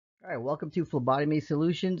All right, welcome to Phlebotomy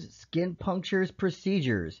Solutions, Skin Punctures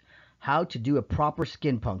Procedures, how to do a proper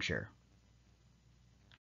skin puncture.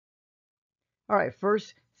 All right,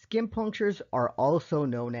 first, skin punctures are also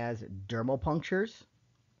known as dermal punctures,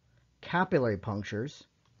 capillary punctures,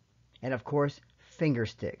 and of course, finger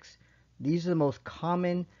sticks. These are the most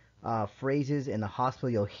common phrases in the hospital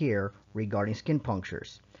you'll hear regarding skin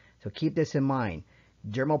punctures. So keep this in mind,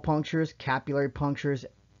 dermal punctures, capillary punctures,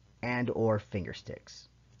 and or finger sticks.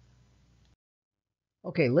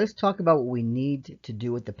 Okay, let's talk about what we need to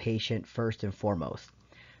do with the patient first and foremost.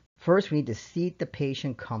 First, we need to seat the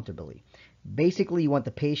patient comfortably. Basically, you want the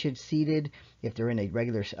patient seated. If they're in a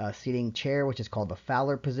regular seating chair, which is called the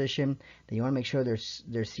Fowler position, then you want to make sure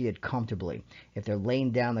they're seated comfortably. If they're laying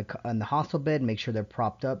down on the hospital bed, make sure they're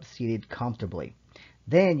propped up, seated comfortably.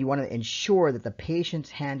 Then you want to ensure that the patient's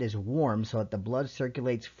hand is warm so that the blood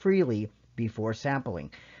circulates freely before sampling.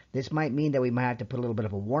 This might mean that we might have to put a little bit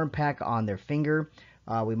of a warm pack on their finger.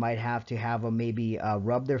 We might have to have them maybe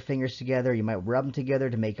rub their fingers together. You might rub them together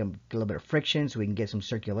to make them get a little bit of friction so we can get some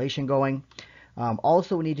circulation going.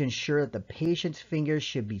 Also, we need to ensure that the patient's fingers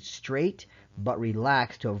should be straight but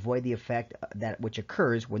relaxed to avoid the effect which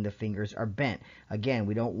occurs when the fingers are bent. Again,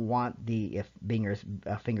 we don't want the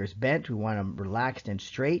fingers bent. We want them relaxed and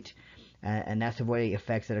straight. And that's avoiding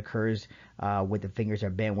effects that occurs with the fingers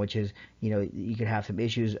are bent, which is, you could have some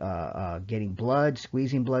issues getting blood,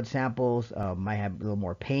 squeezing blood samples, might have a little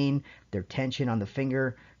more pain. Their tension on the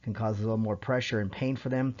finger can cause a little more pressure and pain for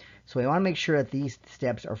them. So we want to make sure that these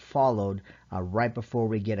steps are followed right before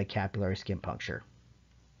we get a capillary skin puncture.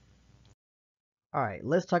 All right,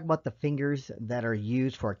 let's talk about the fingers that are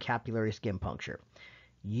used for a capillary skin puncture.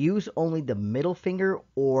 Use only the middle finger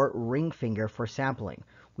or ring finger for sampling.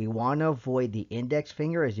 We want to avoid the index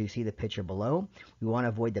finger, as you see the picture below. We want to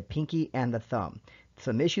avoid the pinky and the thumb.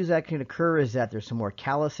 Some issues that can occur is that there's some more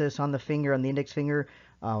calluses on the finger, on the index finger,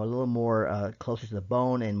 a little more closer to the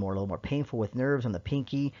bone and a little more painful with nerves on the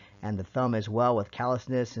pinky and the thumb as well, with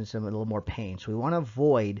callousness and a little more pain. So we want to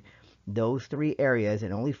avoid those three areas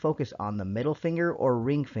and only focus on the middle finger or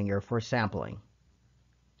ring finger for sampling.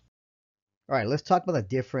 All right, let's talk about the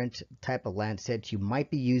different type of Lancets you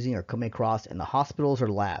might be using or coming across in the hospitals or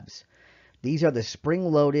labs. These are the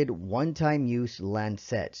spring-loaded, one-time use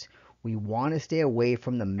Lancets. We want to stay away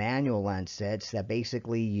from the manual Lancets that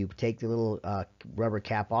basically you take the little rubber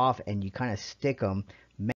cap off and you kind of stick them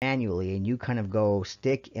manually, and you kind of go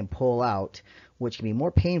stick and pull out, which can be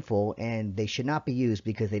more painful, and they should not be used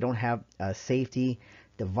because they don't have safety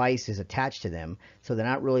devices attached to them, so they're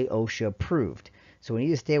not really OSHA approved. So we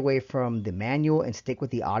need to stay away from the manual and stick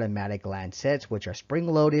with the automatic Lancets, which are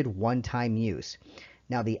spring-loaded, one-time use.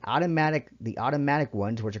 Now the automatic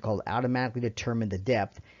ones, which are called automatically determine the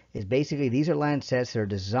depth, is basically these are Lancets that are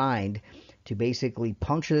designed to basically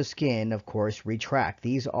puncture the skin, of course, retract.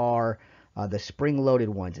 These are the spring-loaded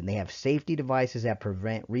ones, and they have safety devices that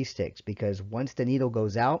prevent resticks, because once the needle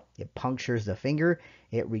goes out, it punctures the finger,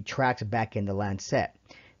 it retracts back in the Lancet.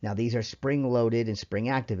 Now these are spring-loaded and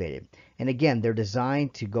spring-activated, and again, they're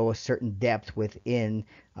designed to go a certain depth within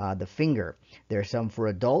the finger. There's some for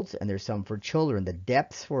adults and there's some for children. The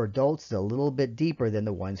depths for adults is a little bit deeper than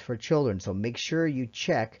the ones for children, so make sure you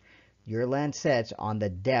check your Lancets on the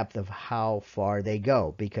depth of how far they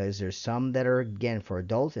go, because there's some that are, again, for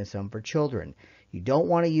adults and some for children. You don't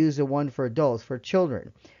want to use the one for adults for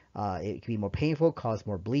children. It can be more painful, cause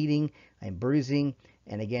more bleeding and bruising,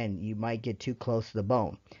 and again, you might get too close to the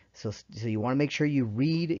bone. So you want to make sure you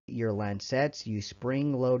read your Lancets. Use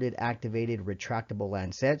spring-loaded, activated, retractable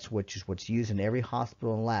Lancets, which is what's used in every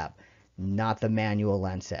hospital and lab, not the manual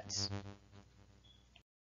Lancets.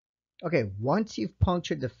 Okay, once you've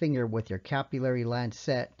punctured the finger with your capillary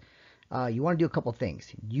Lancet, you want to do a couple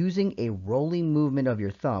things. Using a rolling movement of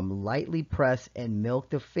your thumb, lightly press and milk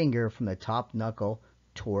the finger from the top knuckle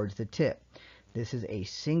towards the tip. This is a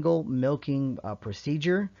single milking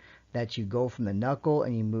procedure that you go from the knuckle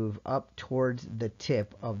and you move up towards the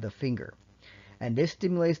tip of the finger. And this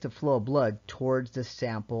stimulates the flow of blood towards the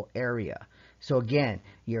sample area. So again,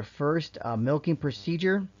 your first milking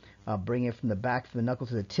procedure, bring it from the back of the knuckle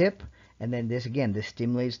to the tip, and then this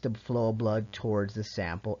stimulates the flow of blood towards the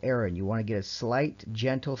sample area. And you want to get a slight,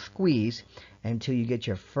 gentle squeeze until you get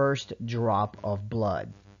your first drop of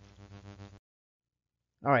blood.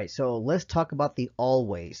 All right, so let's talk about the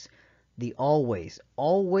always.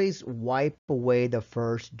 Always wipe away the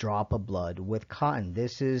first drop of blood with cotton.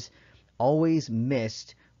 This is always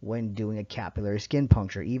missed when doing a capillary skin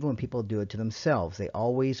puncture. Even when people do it to themselves, they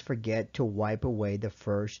always forget to wipe away the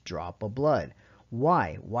first drop of blood.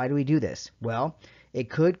 Why? Why do we do this? Well,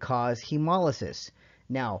 it could cause hemolysis.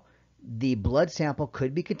 Now, The blood sample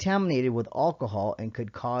could be contaminated with alcohol and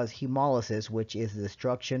could cause hemolysis, which is the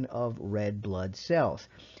destruction of red blood cells.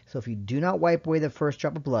 So if you do not wipe away the first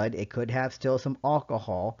drop of blood, it could have still some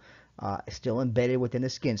alcohol still embedded within the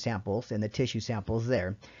skin samples and the tissue samples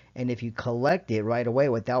there. And if you collect it right away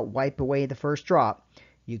without wipe away the first drop,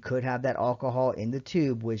 you could have that alcohol in the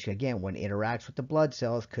tube, which again, when it interacts with the blood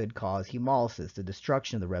cells, could cause hemolysis, the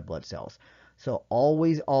destruction of the red blood cells. So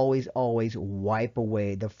always, always, always wipe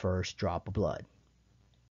away the first drop of blood.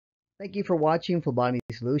 Thank you for watching Phlebotomy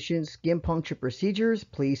Solutions Skin Puncture Procedures.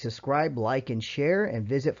 Please subscribe, like, and share, and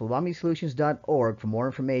visit phlebotomysolutions.org for more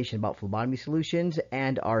information about phlebotomy solutions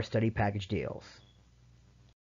and our study package deals.